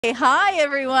Hey, hi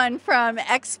everyone from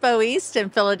Expo East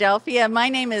in Philadelphia. My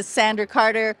name is Sandra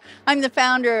Carter. I'm the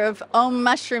founder of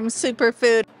Mushroom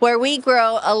Superfood, where we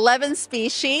grow 11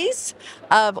 species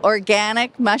of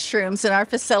organic mushrooms in our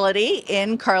facility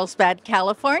in Carlsbad,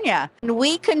 California. And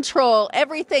we control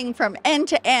everything from end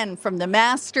to end, from the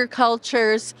master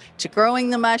cultures to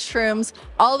growing the mushrooms,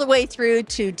 all the way through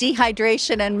to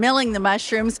dehydration and milling the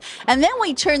mushrooms. And then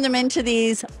we turn them into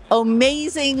these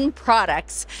amazing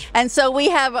products. And so we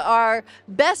have our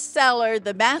bestseller,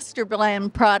 the Master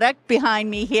Blend product behind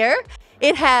me here.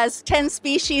 It has 10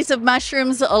 species of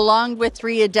mushrooms along with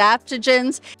 3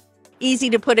 adaptogens. Easy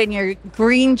to put in your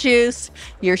green juice,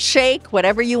 your shake,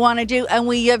 whatever you want to do. And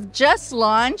we have just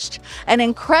launched an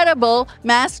incredible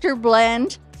Master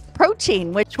Blend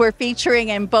protein, which we're featuring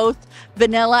in both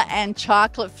vanilla and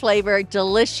chocolate flavor.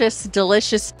 Delicious,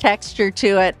 delicious texture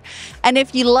to it. And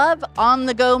if you love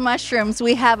on-the-go mushrooms,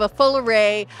 we have a full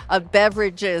array of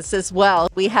beverages as well.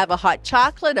 We have a hot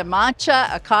chocolate, a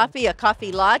matcha, a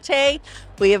coffee latte.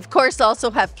 We, of course,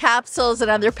 also have capsules and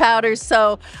other powders.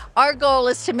 So our goal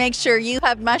is to make sure you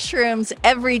have mushrooms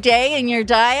every day in your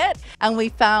diet. And we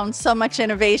found so much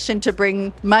innovation to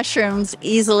bring mushrooms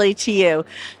easily to you.